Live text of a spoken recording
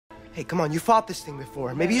Hey, come on, you fought this thing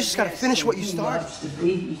before. Maybe you just gotta finish what you started.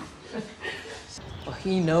 Well,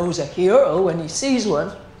 he knows a hero when he sees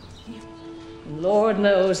one. Lord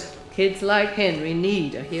knows, kids like Henry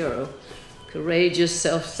need a hero. Courageous,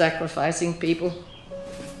 self-sacrificing people,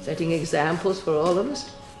 setting examples for all of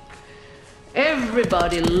us.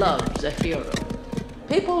 Everybody loves a hero.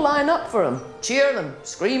 People line up for them, cheer them,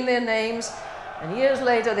 scream their names, and years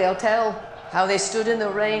later they'll tell how they stood in the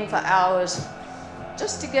rain for hours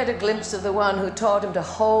just to get a glimpse of the one who taught him to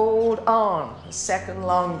hold on a second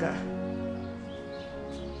longer.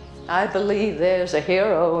 I believe there's a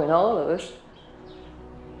hero in all of us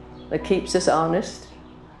that keeps us honest,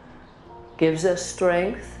 gives us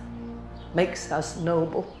strength, makes us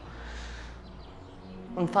noble,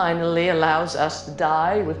 and finally allows us to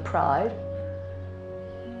die with pride,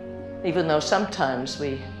 even though sometimes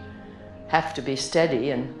we have to be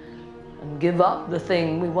steady and give up the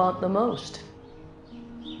thing we want the most,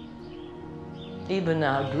 even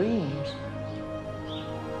our dreams.